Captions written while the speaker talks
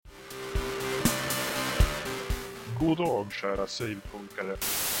God dag, kära savepunkare.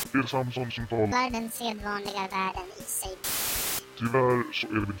 Det är Samson som talar. Världens sedvanliga världen i sig. Tyvärr så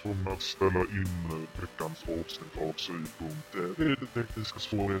är vi tvungna att ställa in veckans avsnitt av Savepunk. Det är lite tekniska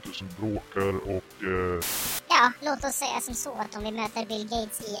svårigheter som bråkar och... Ja, låt oss säga som så att om vi möter Bill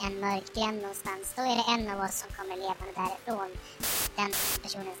Gates i en mörk gränd någonstans, då är det en av oss som kommer levande därifrån. Den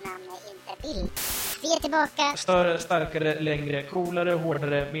personens namn är inte Bill. Vi är tillbaka. Större, starkare, längre, coolare,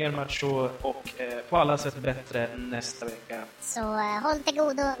 hårdare, mer macho och på alla sätt bättre nästa vecka. Så håll till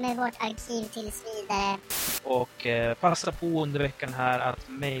godo med vårt arkiv tills vidare. Och passa på under veckan här att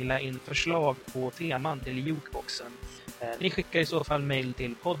mejla in förslag på teman till jukeboxen. Ni skickar i så fall mejl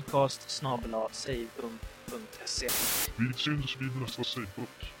till podcast@savepunk.se. Vi syns vid nästa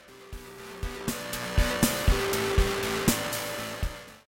Savepunk.